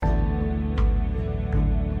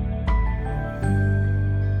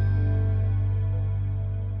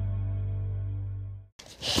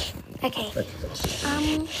Okay.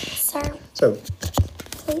 So,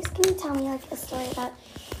 Please can you tell me like a story about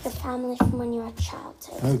the family from when you were a child?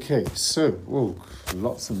 okay, so,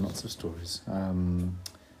 lots and lots of stories.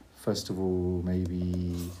 First of all,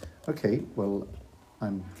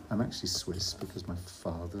 I'm actually Swiss because my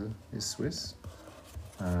father is Swiss.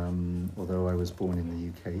 Although I was born in the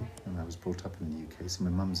UK and I was brought up in the UK, so my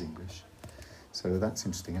mum's English. So that's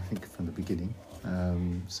interesting, I think, from the beginning.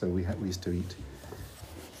 So we used to eat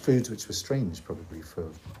foods which were strange probably for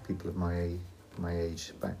people of my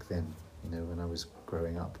age back then. When I was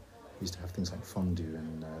growing up, we used to have things like fondue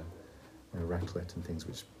and raclette and things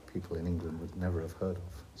which people in England would never have heard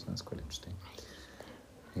of. So that's quite interesting.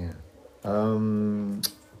 Yeah.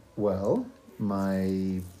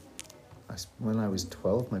 When I was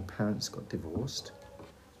 12, my parents got divorced,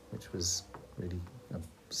 which was really a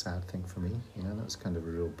sad thing for me. That was kind of a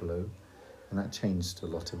real blow, and that changed a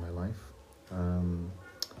lot in my life.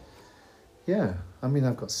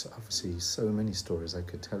 I've got obviously so many stories I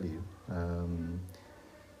could tell you.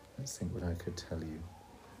 Let's think what I could tell you.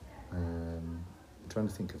 I'm trying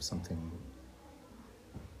to think of something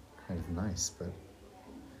kind of nice, but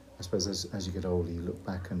I suppose as you get older, you look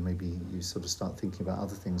back and maybe you sort of start thinking about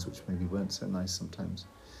other things which maybe weren't so nice sometimes.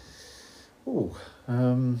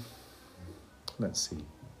 Let's see.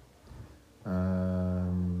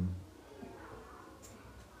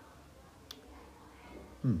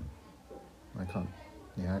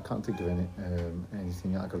 I can't think of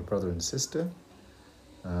anything. I got a brother and sister.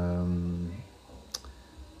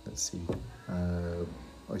 Let's see. I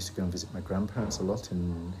used to go and visit my grandparents a lot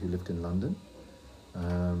who lived in London.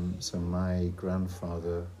 So my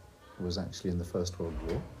grandfather was actually in the First World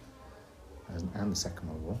War and the Second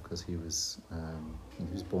World War, because he was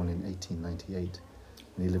born in 1898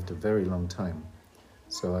 and he lived a very long time.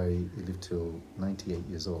 So he lived till 98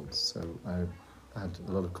 years old. So I had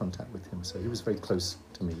a lot of contact with him. So he was very close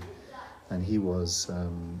to me, and he was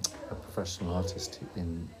a professional artist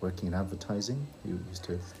working in advertising. He used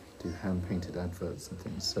to do hand-painted adverts and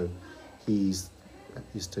things. So he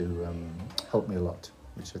used to help me a lot,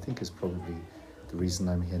 which I think is probably the reason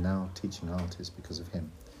I'm here now teaching art, is because of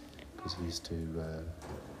him. Because he used to,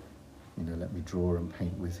 let me draw and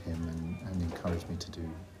paint with him and encourage me to do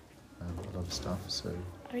a lot of stuff. So.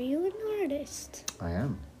 Are you an artist? I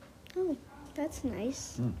am. Oh, that's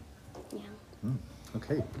nice. Yeah.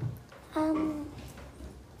 Okay.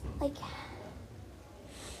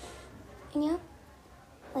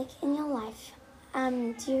 In your life,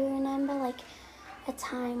 do you remember a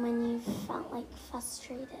time when you felt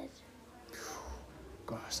frustrated?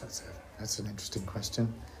 Gosh, that's an interesting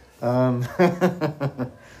question.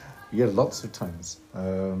 Yeah, lots of times.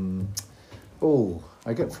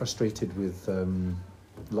 I get frustrated with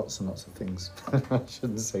lots and lots of things. I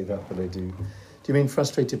shouldn't say that, but I do. Do you mean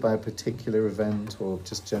frustrated by a particular event or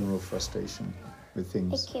just general frustration with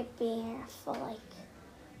things? It could be for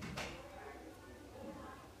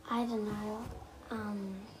I don't know.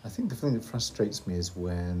 I think the thing that frustrates me is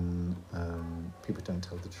when people don't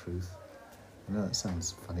tell the truth. I know that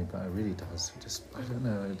sounds funny, but it really does. I don't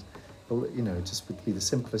know. It just would be the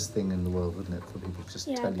simplest thing in the world, wouldn't it, for people to just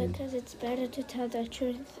tell you? Yeah, because it's better to tell the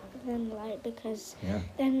truth than lie, because Yeah.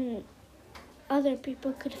 then other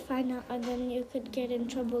people could find out and then you could get in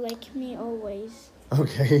trouble like me always.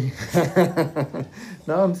 Okay.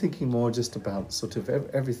 No, I'm thinking more just about sort of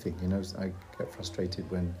everything. I get frustrated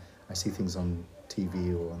when I see things on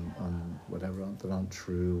TV or on whatever that aren't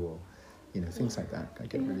true, or things like that. I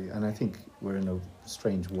get really, and I think we're in a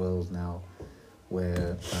strange world now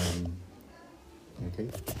where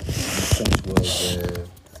where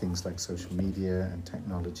things like social media and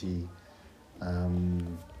technology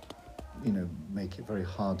make it very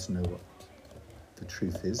hard to know what the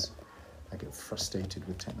truth is. I get frustrated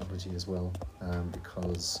with technology as well,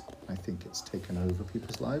 because I think it's taken over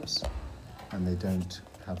people's lives and they don't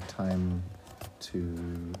have time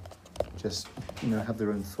to just have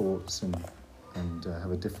their own thoughts and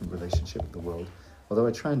have a different relationship with the world. Although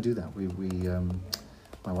I try and do that. We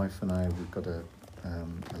my wife and I, we've got a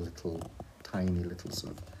little tiny little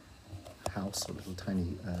sort of house, or little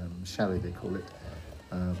tiny chalet they call it,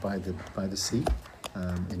 by the sea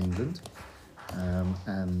in England,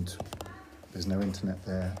 and there's no internet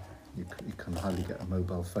there. You can hardly get a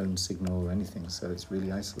mobile phone signal or anything, so it's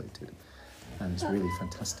really isolated, and it's really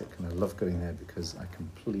fantastic. And I love going there because I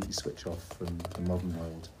completely switch off from the modern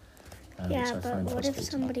world. Which I but find what if frustrating.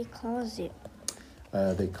 somebody calls you?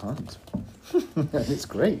 They can't. And it's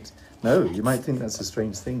great. No, you might think that's a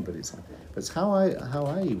strange thing, but it's how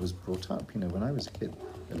I was brought up. When I was a kid,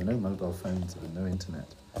 there were no mobile phones, there was no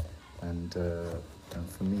internet, and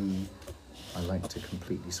for me, I like to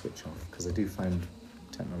completely switch off, because I do find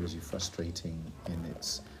technology frustrating in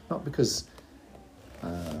its, not because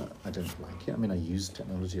I don't like it. I mean, I use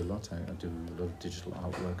technology a lot. I do a lot of digital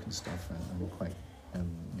artwork and stuff, and I'm quite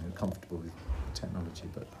comfortable with technology,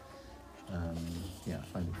 but yeah, I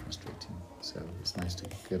find it frustrating. So it's nice to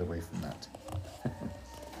get away from that.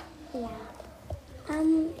 Yeah.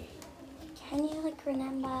 Can you like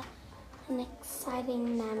remember an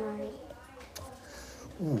exciting memory?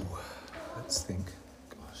 Ooh, let's think.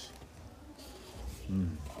 Gosh.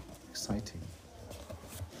 Exciting.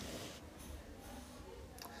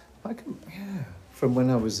 I can, yeah. From when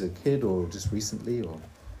I was a kid, or just recently, or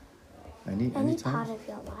any Any time. part of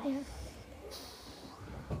your life?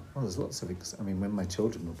 Well, there's lots of. I mean, when my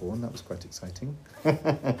children were born, that was quite exciting.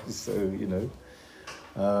 So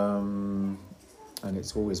and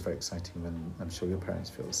it's always very exciting when, I'm sure your parents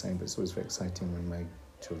feel the same, but it's always very exciting when my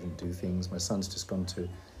children do things. My son's just gone to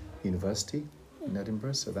university in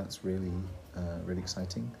Edinburgh, so that's really really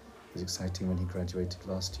exciting. It was exciting when he graduated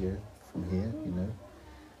last year from here.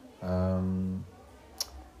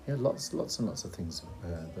 Yeah, lots and lots of things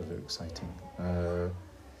that are exciting.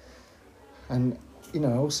 And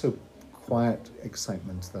also quiet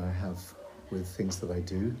excitement that I have with things that I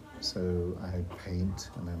do. So I paint,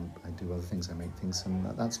 and then I do other things. I make things, and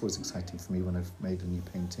that's always exciting for me when I've made a new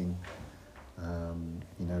painting. And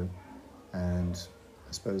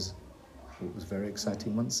I suppose it was very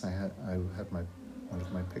exciting once I had one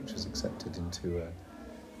of my pictures accepted into a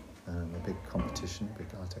big competition,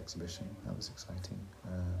 big art exhibition. That was exciting,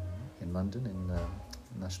 in London, in the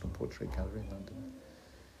National Portrait Gallery in London.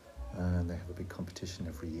 And they have a big competition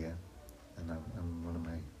every year, and one of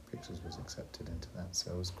my pictures was accepted into that,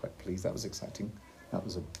 so I was quite pleased. That was exciting. That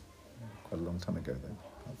was quite a long time ago, though,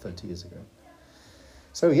 about 30 years ago.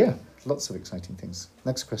 So yeah, lots of exciting things.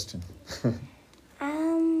 Next question.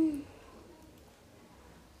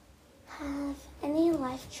 Have any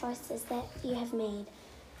life choices that you have made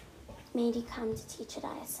you come to teach at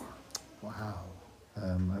ISL? Wow.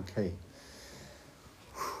 Okay.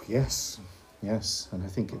 Yes, and I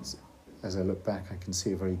think it's, as I look back, I can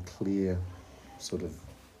see a very clear sort of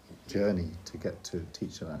journey to get to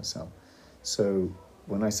teach at ISL. So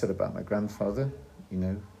when I said about my grandfather,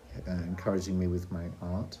 encouraging me with my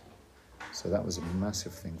art, so that was a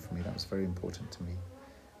massive thing for me. That was very important to me.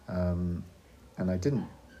 And I didn't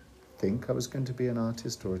think I was going to be an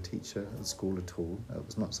artist or a teacher at school at all. That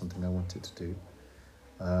was not something I wanted to do.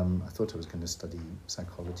 I thought I was going to study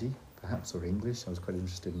psychology, perhaps, or English. I was quite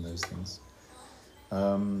interested in those things.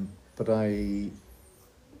 But I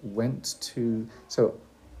went to... So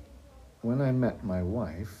when I met my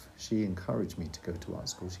wife, she encouraged me to go to art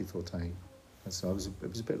school. She thought it was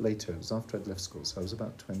a bit later. It was after I'd left school, so I was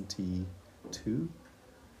about 22.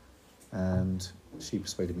 And she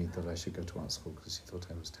persuaded me that I should go to art school because she thought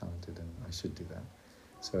I was talented and I should do that.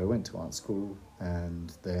 So I went to art school,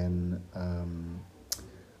 and then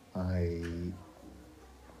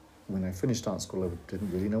when I finished art school, I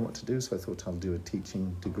didn't really know what to do, so I thought I'll do a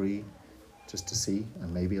teaching degree just to see,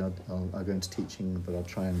 and maybe I'll go into teaching, but I'll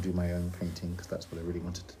try and do my own painting because that's what I really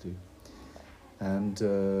wanted to do. And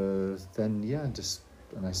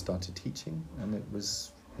then I started teaching, and it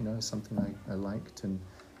was something I liked. And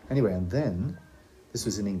anyway, and then this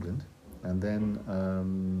was in England, and then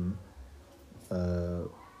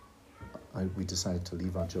we decided to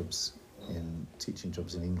leave our jobs in teaching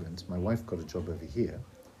jobs in England. My wife got a job over here.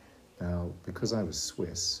 Now, because I was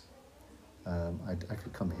Swiss, I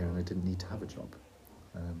could come here and I didn't need to have a job.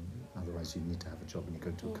 Otherwise, you need to have a job when you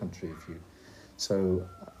go to a country. So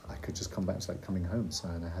I could just come back. It's like coming home.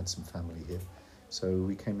 And I had some family here. So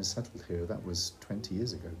we came and settled here. That was 20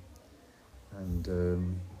 years ago. And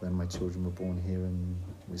then my children were born here, and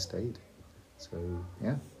we stayed. So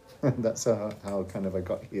yeah, that's how kind of I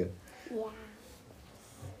got here. Yeah.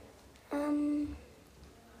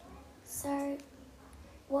 So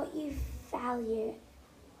what you value,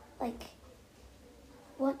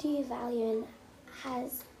 what do you value, and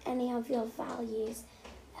has any of your values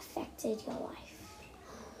affected your life?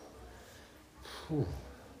 Ooh,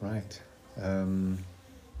 right.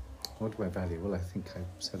 What do I value? Well, I think I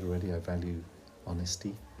said already, I value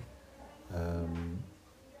honesty.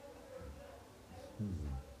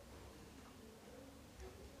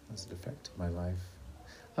 Has it affected my life?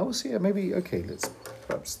 I will see. Maybe. Okay. Let's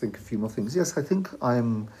perhaps think a few more things. Yes, I think I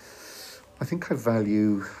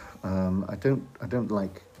value. I don't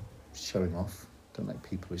like showing off. Don't like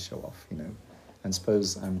people who show off. And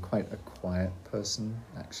suppose I'm quite a quiet person,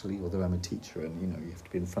 actually. Although I'm a teacher, and you have to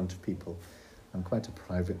be in front of people. I'm quite a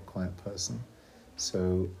private, quiet person.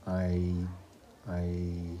 So I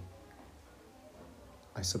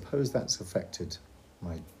I suppose that's affected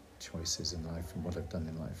my choices in life and what I've done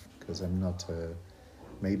in life, because I'm not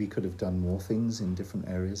maybe could have done more things in different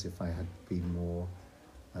areas if I had been more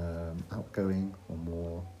outgoing or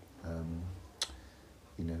more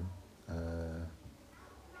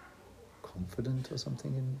confident or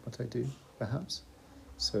something in what I do, perhaps.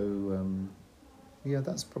 So yeah,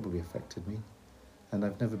 that's probably affected me. And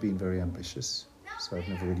I've never been very ambitious, so I've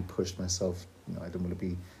never really pushed myself. I don't want to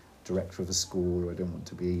be director of a school, or I don't want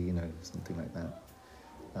to be, something like that.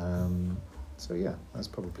 So yeah, that's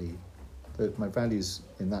probably my values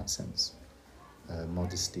in that sense.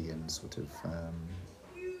 Modesty and sort of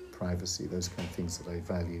privacy, those kind of things that I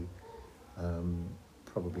value,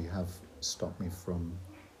 probably have stopped me from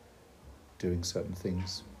doing certain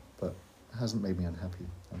things, but it hasn't made me unhappy.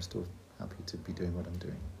 I'm still happy to be doing what I'm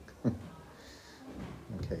doing.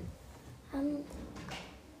 Okay.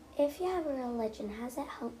 If you have a religion, has it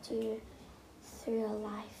helped you through your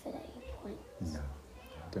life at any point? No,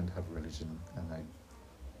 I don't have a religion, and I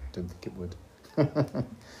don't think it would.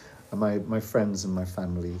 And my friends and my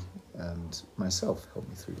family and myself helped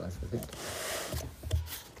me through life, I think.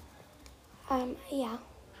 Yeah.